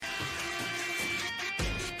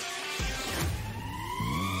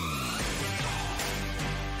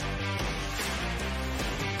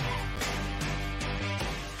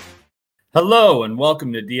Hello and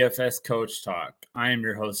welcome to DFS Coach Talk. I am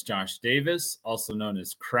your host, Josh Davis, also known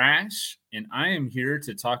as Crash, and I am here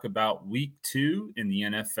to talk about Week 2 in the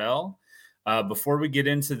NFL. Before we get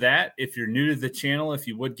into that, if you're new to the channel, if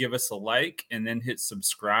you would give us a like and then hit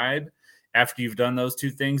subscribe. After you've done those two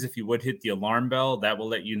things, if you would hit the alarm bell, that will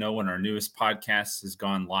let you know when our newest podcast has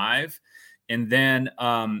gone live. And then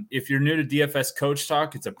if you're new to DFS Coach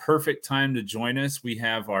Talk, it's a perfect time to join us. We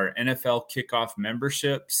have our NFL kickoff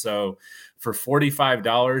membership. So for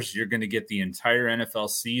 $45, you're going to get the entire NFL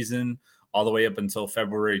season all the way up until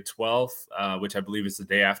February 12th, which I believe is the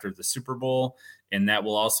day after the Super Bowl. And that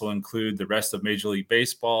will also include the rest of Major League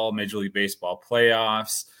Baseball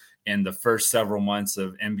playoffs, and the first several months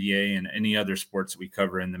of NBA and any other sports we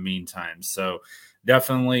cover in the meantime. So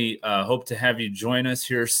definitely hope to have you join us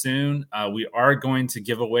here soon. We are going to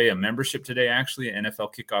give away a membership today, actually, an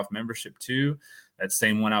NFL Kickoff membership too. That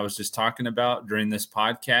same one I was just talking about during this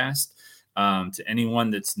podcast. To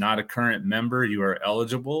anyone that's not a current member, you are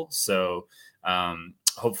eligible. So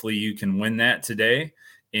hopefully you can win that today.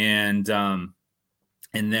 And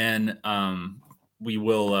then we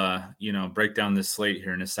will, break down this slate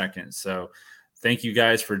here in a second. So thank you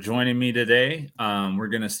guys for joining me today. We're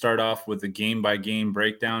going to start off with a game-by-game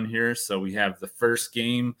breakdown here. So we have the first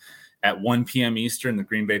game at 1 p.m. Eastern, the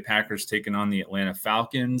Green Bay Packers taking on the Atlanta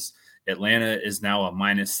Falcons. Atlanta is now a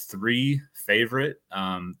 -3 favorite.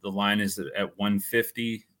 The line is at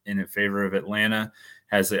 150 in favor of Atlanta,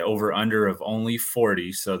 has an over-under of only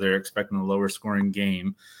 40, so they're expecting a lower-scoring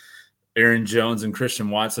game. Aaron Jones and Christian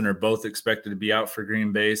Watson are both expected to be out for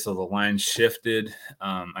Green Bay, so the line shifted.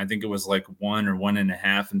 I think it was like 1 or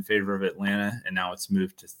 1.5 in favor of Atlanta, and now it's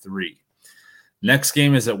moved to 3. Next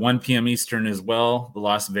game is at 1 p.m. Eastern as well. The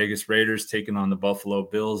Las Vegas Raiders taking on the Buffalo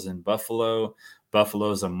Bills in Buffalo.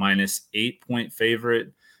 Buffalo's a -8-point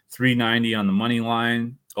favorite, 390 on the money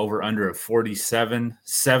line, over under of 47,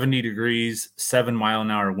 70 degrees,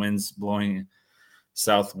 7-mile-an-hour winds blowing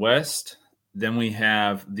southwest. Then we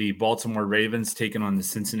have the Baltimore Ravens taking on the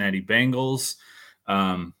Cincinnati Bengals.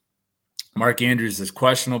 Mark Andrews is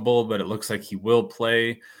questionable, but it looks like he will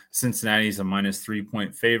play. Cincinnati's a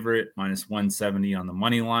 -3-point favorite, -170 on the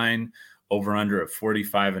money line, over under of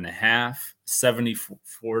 45.5,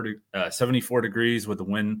 74 degrees with the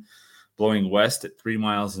wind blowing west at 3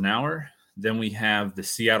 miles an hour. Then we have the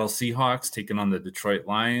Seattle Seahawks taking on the Detroit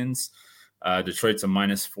Lions. Detroit's a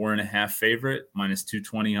 -4.5 favorite,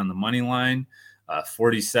 -220 on the money line,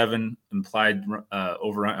 47 implied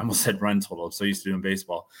over. I almost said run total. I'm so used to doing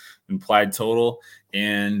baseball. Implied total,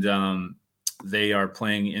 and they are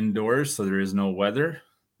playing indoors, so there is no weather.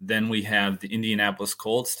 Then we have the Indianapolis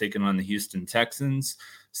Colts taking on the Houston Texans.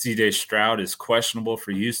 C.J. Stroud is questionable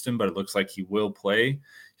for Houston, but it looks like he will play.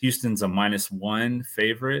 Houston's a -1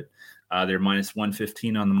 favorite. They're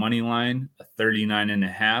 -115 on the money line, a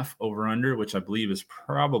 39.5 over under, which I believe is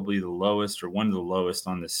probably the lowest or one of the lowest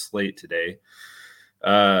on this slate today.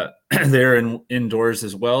 They're indoors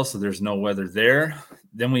as well, so there's no weather there.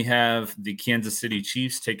 Then we have the Kansas City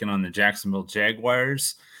Chiefs taking on the Jacksonville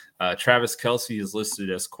Jaguars. Travis Kelce is listed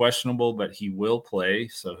as questionable, but he will play,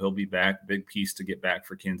 so he'll be back. Big piece to get back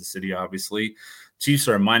for Kansas City, obviously. Chiefs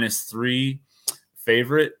are a -3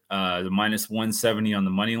 favorite, the -170 on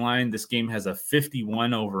the money line. This game has a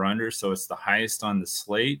 51 over under, so it's the highest on the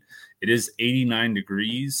slate. It is 89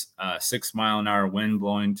 degrees, 6-mile-an-hour wind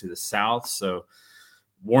blowing to the south, so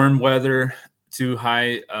warm weather, two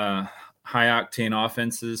high octane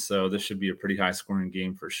offenses, so this should be a pretty high scoring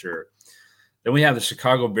game for sure. Then we have the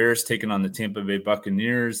Chicago Bears taking on the Tampa Bay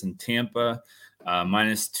Buccaneers in Tampa,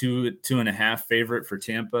 -2.5 favorite for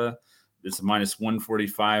Tampa. It's a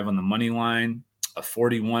 -145 on the money line, a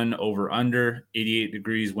 41 over under, 88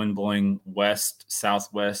 degrees, wind blowing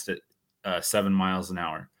southwest at 7 miles an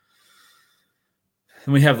hour.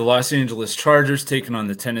 And we have the Los Angeles Chargers taking on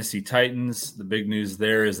the Tennessee Titans. The big news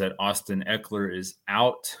there is that Austin Eckler is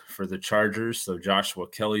out for the Chargers, so Joshua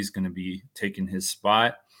Kelly's going to be taking his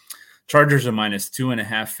spot. Chargers are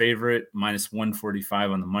 -2.5 favorite,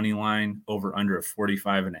 -145 on the money line, over under of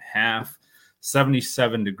 45.5,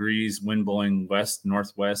 77 degrees, wind blowing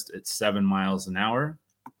west-northwest at 7 miles an hour.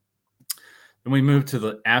 Then we move to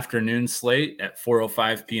the afternoon slate at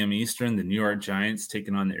 4:05 p.m. Eastern. The New York Giants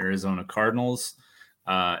taking on the Arizona Cardinals.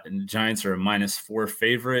 And the Giants are a -4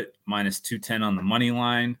 favorite, -210 on the money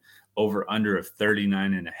line, over under of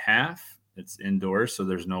 39.5. It's indoors, so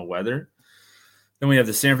there's no weather. Then we have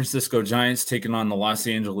the San Francisco Giants taking on the Los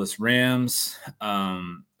Angeles Rams.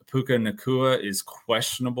 Puka Nacua is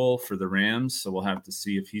questionable for the Rams, so we'll have to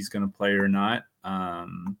see if he's going to play or not.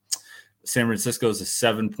 San Francisco is a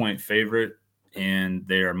 7-point favorite and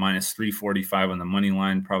they are minus 345 on the money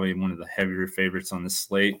line, probably one of the heavier favorites on the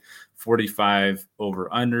slate. 45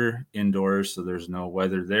 over under indoors, so there's no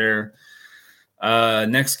weather there.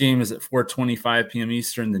 Next game is at 4:25 p.m.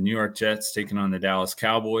 Eastern. The New York Jets taking on the Dallas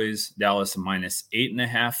Cowboys. Dallas a minus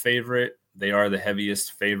 8.5 favorite. They are the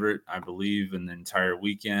heaviest favorite, I believe, in the entire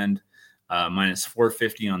weekend. Minus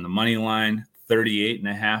 450 on the money line.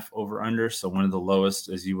 38.5 over under, so one of the lowest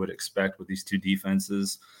as you would expect with these two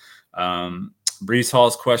defenses. Breece Hall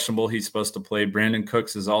is questionable. He's supposed to play. Brandon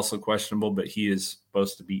Cooks is also questionable, but he is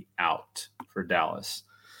supposed to be out for Dallas.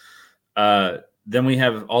 Then we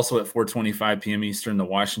have also at 4:25 p.m. Eastern, the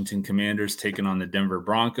Washington Commanders taking on the Denver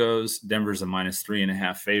Broncos. Denver's a minus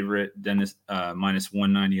 3.5 favorite. Dennis minus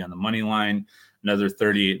 190 on the money line. Another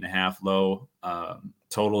 38.5 low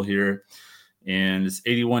total here. And it's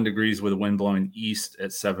 81 degrees with a wind blowing east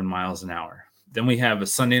at 7 miles an hour. Then we have a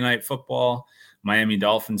Sunday night football. Miami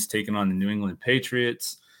Dolphins taking on the New England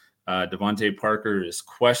Patriots. Devontae Parker is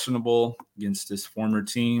questionable against his former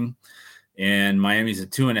team. And Miami's a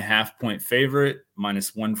 2.5-point favorite,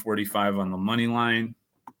 minus 145 on the money line.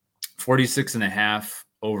 46.5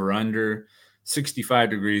 over under.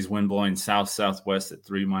 65 degrees, wind blowing south-southwest at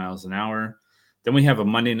 3 miles an hour. Then we have a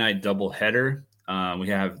Monday night doubleheader. We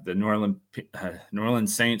have the New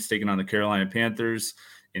Orleans Saints taking on the Carolina Panthers.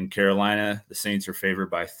 In Carolina, the Saints are favored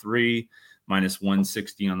by 3, minus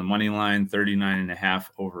 160 on the money line, 39.5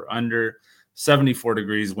 over under, 74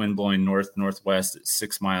 degrees, wind blowing north-northwest at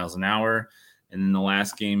 6 miles an hour. And then the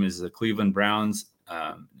last game is the Cleveland Browns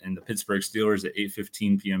and the Pittsburgh Steelers at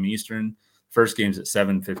 8:15 p.m. Eastern. First game's at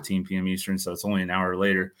 7:15 p.m. Eastern, so it's only an hour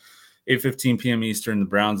later. 8:15 p.m. Eastern, the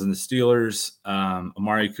Browns and the Steelers.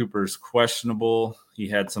 Amari Cooper's questionable. He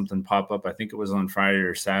had something pop up. I think it was on Friday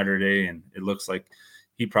or Saturday, and it looks like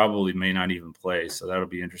he probably may not even play. So that'll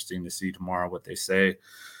be interesting to see tomorrow what they say.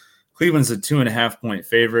 Cleveland's a 2.5-point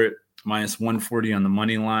favorite, minus 140 on the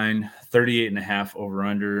money line, 38.5 over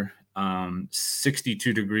under,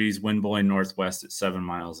 62 degrees, wind blowing northwest at 7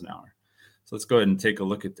 miles an hour. So let's go ahead and take a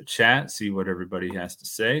look at the chat, see what everybody has to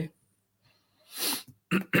say.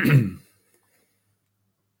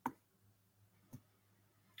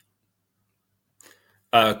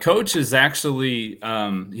 Coach is actually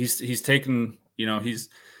he's taken, he's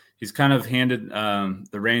kind of handed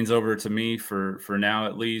the reins over to me for now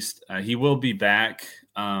at least. He will be back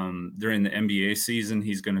during the NBA season.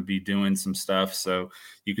 He's going to be doing some stuff, so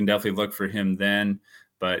you can definitely look for him then.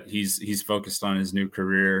 But he's focused on his new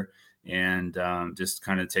career and just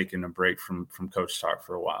kind of taking a break from Coach Talk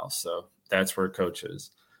for a while. So that's where Coach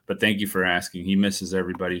is. But thank you for asking. He misses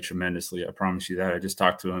everybody tremendously. I promise you that. I just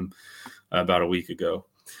talked to him about a week ago.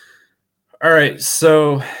 All right,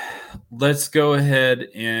 so let's go ahead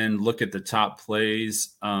and look at the top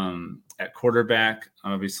plays at quarterback.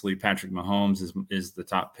 Obviously, Patrick Mahomes is the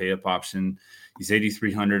top pay-up option. He's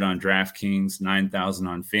 8,300 on DraftKings, 9,000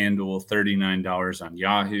 on Fanduel, $39 on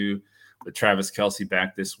Yahoo. With Travis Kelce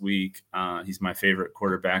back this week, he's my favorite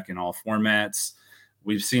quarterback in all formats.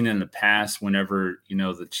 We've seen in the past whenever,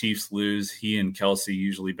 the Chiefs lose, he and Kelce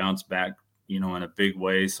usually bounce back, in a big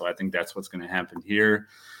way. So I think that's what's going to happen here.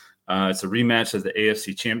 It's a rematch of the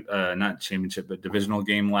AFC not championship, but divisional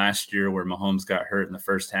game last year where Mahomes got hurt in the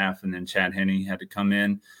first half and then Chad Henne had to come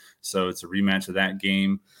in. So it's a rematch of that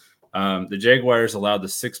game. The Jaguars allowed the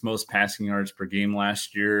 6th most passing yards per game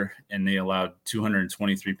last year, and they allowed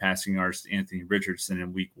 223 passing yards to Anthony Richardson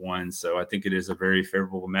in week 1. So I think it is a very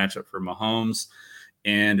favorable matchup for Mahomes.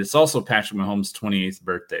 And it's also Patrick Mahomes' 28th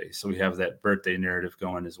birthday. So we have that birthday narrative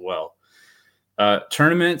going as well.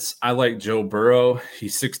 Tournaments, I like Joe Burrow.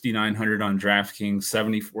 He's 6,900 on DraftKings,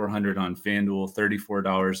 7,400 on FanDuel,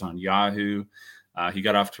 $34 on Yahoo. He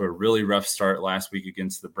got off to a really rough start last week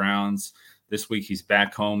against the Browns. This week he's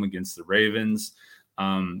back home against the Ravens.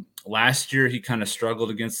 Last year he kind of struggled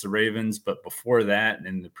against the Ravens, but before that,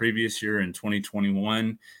 in the previous year in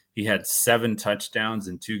 2021, he had 7 touchdowns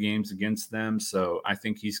in 2 games against them. So I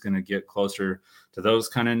think he's going to get closer to those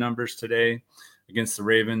kind of numbers today. Against the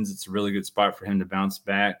Ravens, it's a really good spot for him to bounce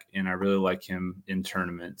back, and I really like him in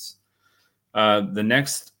tournaments. The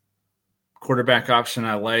next quarterback option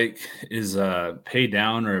I like is a pay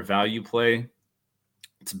down or a value play.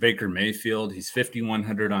 It's Baker Mayfield. He's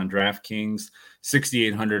 5,100 on DraftKings,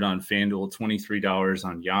 6,800 on FanDuel, $23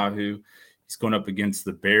 on Yahoo. He's going up against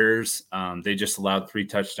the Bears. They just allowed 3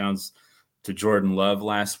 touchdowns to Jordan Love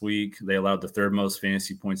last week. They allowed the 3rd most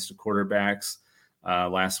fantasy points to quarterbacks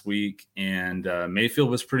last week. And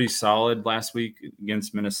Mayfield was pretty solid last week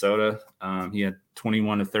against Minnesota. He had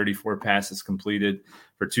 21 of 34 passes completed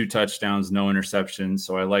for 2 touchdowns, no interceptions.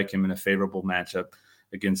 So I like him in a favorable matchup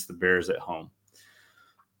against the Bears at home.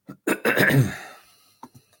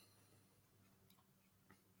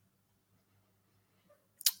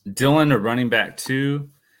 Dillon, a running back too.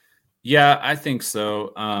 Yeah, I think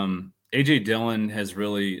so. AJ Dillon has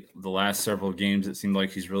really, the last several games, it seemed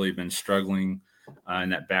like he's really been struggling in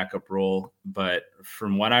that backup role. But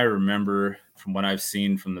from what I remember, from what I've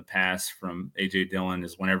seen from the past from AJ Dillon,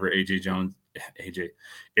 is whenever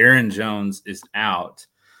Aaron Jones is out,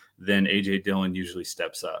 then AJ Dillon usually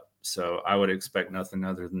steps up. So I would expect nothing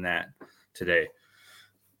other than that today.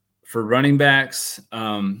 For running backs,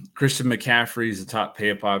 Christian McCaffrey is the top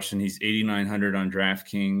pay-up option. He's $8,900 on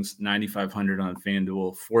DraftKings, $9,500 on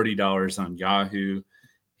Fanduel, $40 on Yahoo.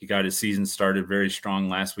 He got his season started very strong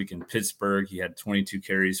last week in Pittsburgh. He had 22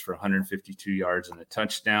 carries for 152 yards and a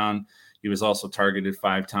touchdown. He was also targeted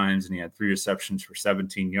 5 times, and he had 3 receptions for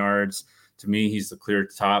 17 yards. To me, he's the clear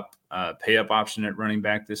top pay-up option at running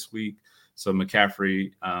back this week. So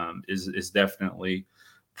McCaffrey is definitely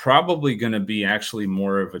probably going to be actually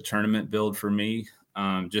more of a tournament build for me.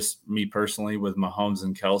 Just me personally with Mahomes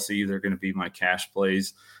and Kelsey, they're going to be my cash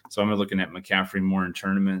plays. So I'm looking at McCaffrey more in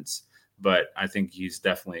tournaments, but I think he's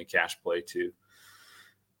definitely a cash play too.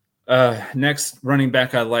 Next running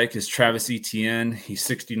back I like is Travis Etienne. He's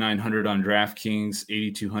 $6,900 on DraftKings,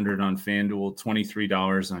 $8,200 on FanDuel,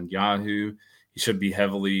 $23 on Yahoo. He should be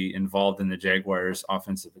heavily involved in the Jaguars'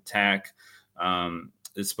 offensive attack.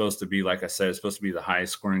 It's supposed to be, like I said, it's supposed to be the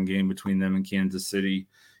highest scoring game between them and Kansas City.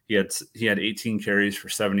 He had 18 carries for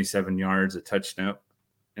 77 yards, a touchdown,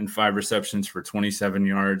 and 5 receptions for 27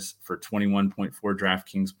 yards for 21.4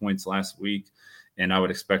 DraftKings points last week. And I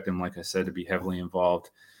would expect him, like I said, to be heavily involved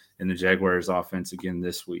in the Jaguars offense again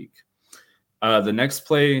this week. The next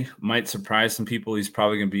play might surprise some people. He's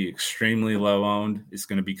probably going to be extremely low owned. It's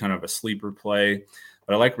going to be kind of a sleeper play.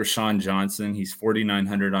 But I like Rashawn Johnson. He's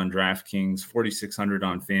 $4,900 on DraftKings, $4,600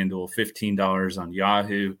 on FanDuel, $15 on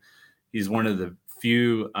Yahoo. He's one of the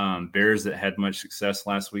few Bears that had much success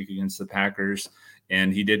last week against the Packers,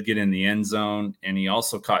 and he did get in the end zone, and he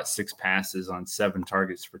also caught 6 passes on 7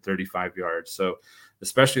 targets for 35 yards. So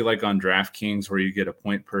especially like on DraftKings where you get a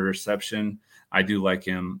point per reception, I do like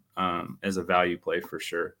him as a value play for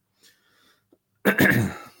sure.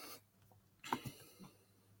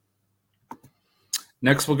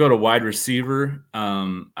 Next, we'll go to wide receiver.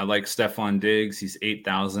 I like Stephon Diggs. He's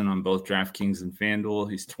 $8,000 on both DraftKings and FanDuel.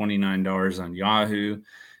 He's $29 on Yahoo.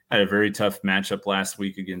 Had a very tough matchup last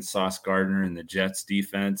week against Sauce Gardner and the Jets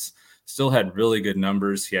defense. Still had really good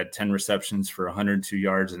numbers. He had 10 receptions for 102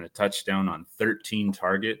 yards and a touchdown on 13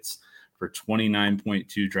 targets for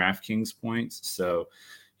 29.2 DraftKings points. So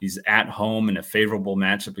he's at home in a favorable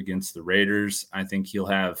matchup against the Raiders. I think he'll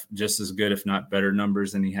have just as good, if not better,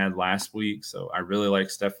 numbers than he had last week. So I really like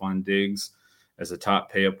Stephon Diggs as a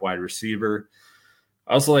top pay-up wide receiver.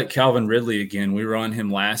 I also like Calvin Ridley again. We were on him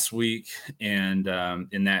last week, and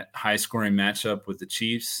in that high-scoring matchup with the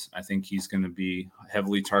Chiefs, I think he's going to be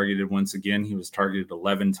heavily targeted once again. He was targeted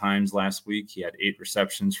 11 times last week. He had 8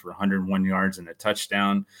 receptions for 101 yards and a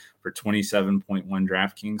touchdown for 27.1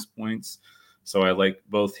 DraftKings points. So I like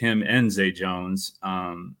both him and Zay Jones.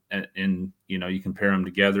 And you can pair them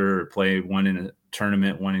together or play one in a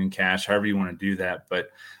tournament, one in cash, however you want to do that. But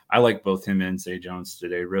I like both him and Zay Jones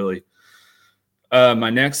today, really. My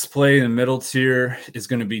next play in the middle tier is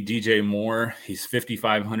going to be DJ Moore. He's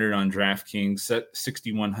 $5,500 on DraftKings,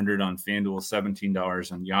 $6,100 on FanDuel,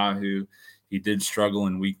 $17 on Yahoo. He did struggle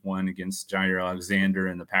in week 1 against Jair Alexander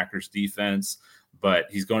and the Packers defense, but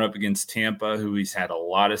he's going up against Tampa, who he's had a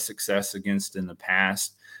lot of success against in the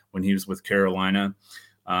past when he was with Carolina.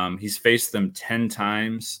 He's faced them 10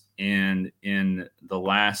 times, and in the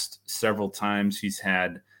last several times, he's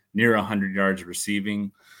had near 100 yards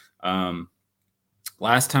receiving.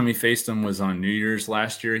 Last time he faced them was on New Year's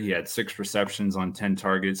last year. He had 6 receptions on 10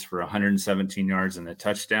 targets for 117 yards and a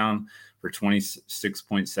touchdown for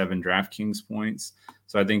 26.7 DraftKings points.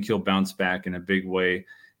 So I think he'll bounce back in a big way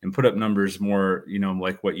and put up numbers more,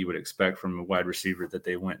 like what you would expect from a wide receiver that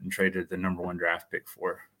they went and traded the number 1 draft pick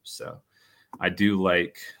for. So I do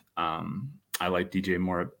like DJ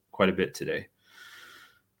Moore quite a bit today.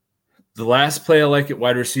 The last play I like at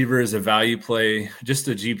wide receiver is a value play, just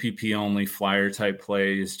a GPP only flyer type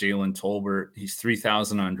play is Jalen Tolbert. He's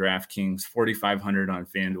 $3,000 on DraftKings, $4,500 on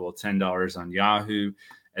FanDuel, $10 on Yahoo.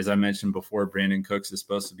 As I mentioned before, Brandon Cooks is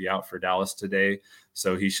supposed to be out for Dallas today,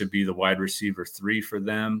 so he should be the wide receiver 3 for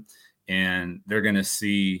them. And they're going to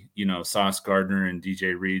see, Sauce Gardner and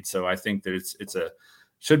DJ Reed. So I think that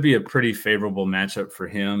should be a pretty favorable matchup for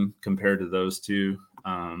him compared to those two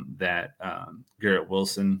that Garrett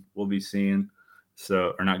Wilson will be seeing.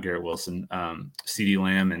 So, or not Garrett Wilson, CeeDee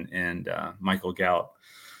Lamb and Michael Gallup.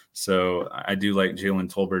 So I do like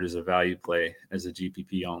Jalen Tolbert as a value play as a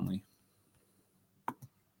GPP only.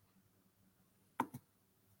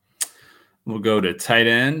 We'll go to tight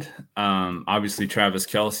end. Obviously, Travis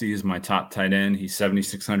Kelce is my top tight end. He's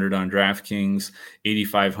 7,600 on DraftKings,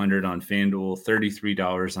 8,500 on Fanduel,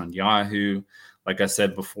 $33 on Yahoo. Like I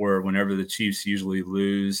said before, whenever the Chiefs usually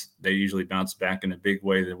lose, they usually bounce back in a big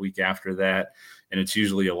way the week after that. And it's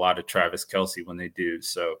usually a lot of Travis Kelce when they do.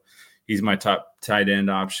 So he's my top tight end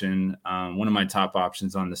option, one of my top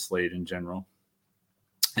options on the slate in general.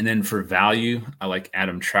 And then for value, I like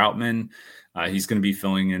Adam Troutman. He's going to be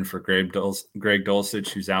filling in for Greg Dulcich,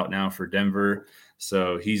 who's out now for Denver.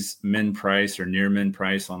 So he's min price or near min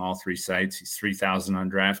price on all three sites. He's 3,000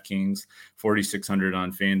 on DraftKings, 4,600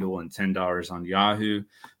 on FanDuel, and $10 on Yahoo.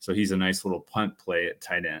 So he's a nice little punt play at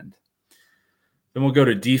tight end. Then we'll go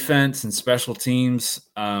to defense and special teams.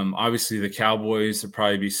 Obviously, the Cowboys will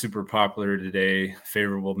probably be super popular today.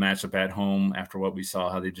 Favorable matchup at home after what we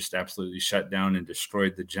saw, how they just absolutely shut down and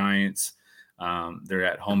destroyed the Giants. They're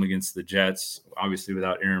at home against the Jets, obviously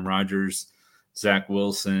without Aaron Rodgers. Zach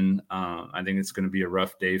Wilson, I think it's going to be a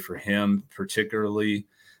rough day for him, particularly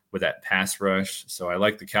with that pass rush. So I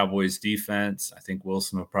like the Cowboys defense. I think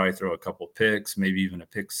Wilson will probably throw a couple picks, maybe even a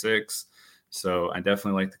pick six. So I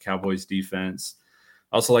definitely like the Cowboys defense.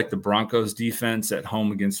 I also like the Broncos defense at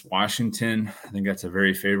home against Washington. I think that's a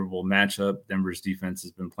very favorable matchup. Denver's defense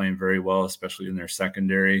has been playing very well, especially in their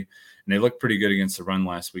secondary. And they looked pretty good against the run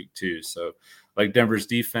last week too. So like Denver's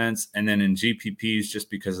defense. And then in GPPs, just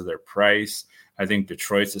because of their price, I think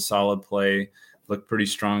Detroit's a solid play. Looked pretty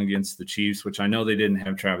strong against the Chiefs, which I know they didn't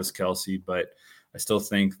have Travis Kelce, but I still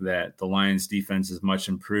think that the Lions defense is much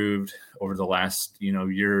improved over the last,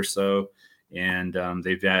 year or so. And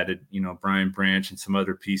they've added, Brian Branch and some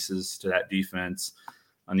other pieces to that defense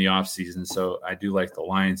on the offseason. So I do like the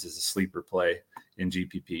Lions as a sleeper play in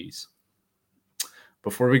GPPs.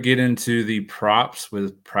 Before we get into the props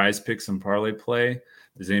with Prizepicks and Parlayplay,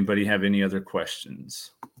 does anybody have any other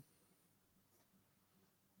questions?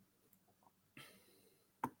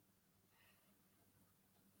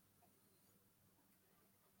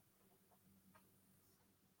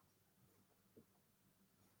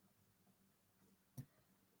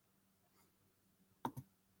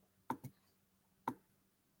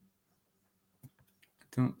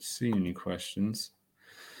 Don't see any questions.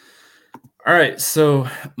 All right, so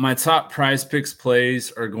my top Prizepicks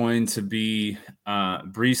plays are going to be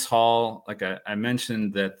Breece Hall. Like I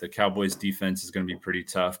mentioned that the Cowboys defense is going to be pretty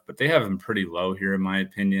tough, but they have him pretty low here, in my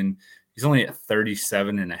opinion. He's only at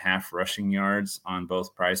 37.5 rushing yards on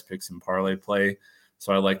both Prizepicks and Parlayplay.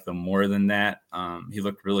 So I like them more than that. He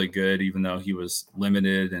looked really good, even though he was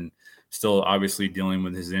limited and still obviously dealing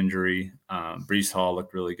with his injury. Breece Hall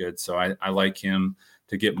looked really good. So I like him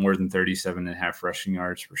to get more than 37.5 rushing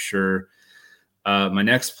yards for sure. My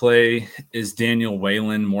next play is Daniel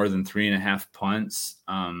Whalen, more than 3.5 punts.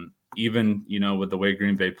 Even, with the way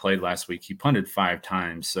Green Bay played last week, he punted 5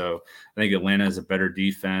 times. So I think Atlanta has a better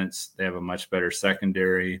defense. They have a much better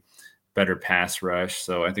secondary, better pass rush.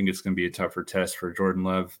 So I think it's going to be a tougher test for Jordan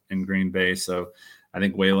Love in Green Bay. So I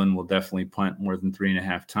think Whalen will definitely punt more than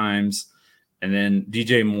 3.5 times. And then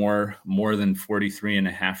DJ Moore, more than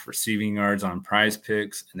 43.5 receiving yards on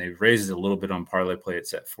Prizepicks. And they've raised it a little bit on Parlayplay.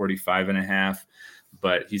 It's at 45.5.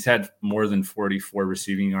 But he's had more than 44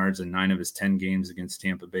 receiving yards in 9 of his 10 games against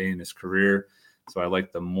Tampa Bay in his career. So I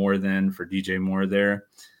like the more than for DJ Moore there.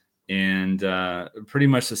 And pretty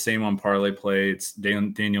much the same on Parlayplay. It's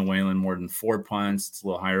Daniel Whalen, more than 4 punts. It's a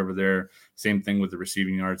little higher over there. Same thing with the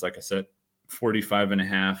receiving yards. Like I said,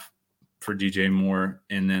 45.5 for DJ Moore,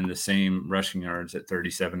 and then the same rushing yards at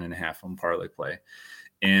 37.5 on Parlayplay.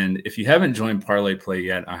 And if you haven't joined Parlayplay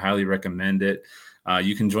yet, I highly recommend it.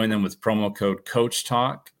 You can join them with promo code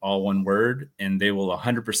CoachTalk, all one word, and they will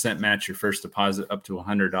 100% match your first deposit up to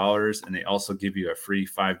 $100. And they also give you a free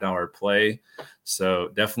 $5 play. So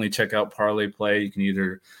definitely check out Parlayplay. You can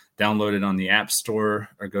either download it on the App Store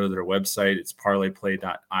or go to their website. It's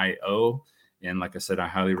parlayplay.io. And like I said, I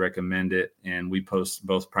highly recommend it. And we post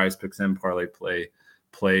both Prizepicks and Parlayplay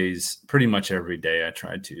plays pretty much every day. I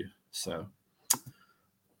try to. So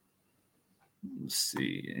let's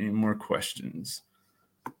see. Any more questions?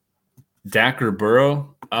 Dak or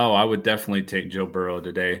Burrow? Oh, I would definitely take Joe Burrow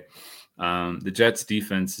today. The Jets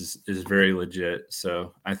defense is very legit.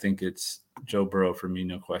 So I think it's Joe Burrow for me,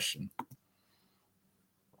 no question.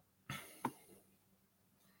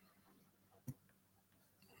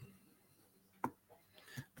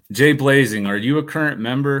 Jay Blazing, are you a current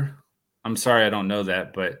member? I'm sorry, I don't know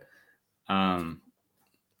that, but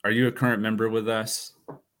are you a current member with us?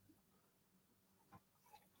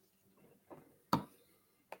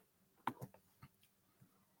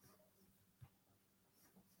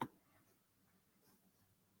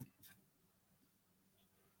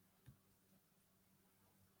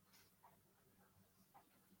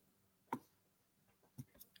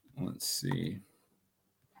 Let's see.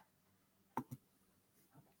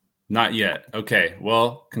 Not yet. Okay.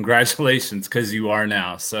 Well, congratulations, because you are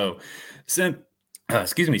now. So send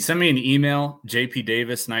me an email,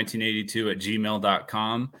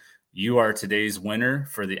 jpdavis1982@gmail.com. You are today's winner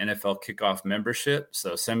for the NFL Kickoff membership.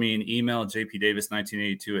 So send me an email,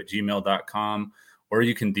 jpdavis1982@gmail.com, or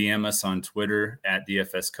you can DM us on Twitter at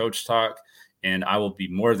DFS Coach Talk. And I will be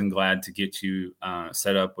more than glad to get you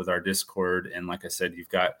set up with our Discord. And like I said, you've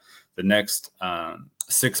got the next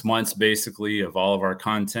 6 months basically of all of our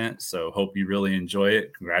content. So hope you really enjoy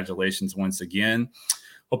it. Congratulations once again.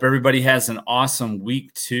 Hope everybody has an awesome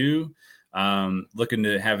week 2. Looking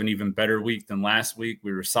to have an even better week than last week.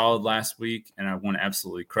 We were solid last week, and I want to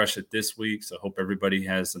absolutely crush it this week. So hope everybody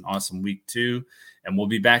has an awesome week 2. And we'll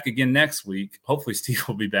be back again next week. Hopefully Steve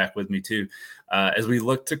will be back with me too, as we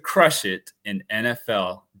look to crush it in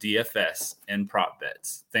NFL, DFS, and prop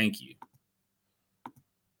bets. Thank you.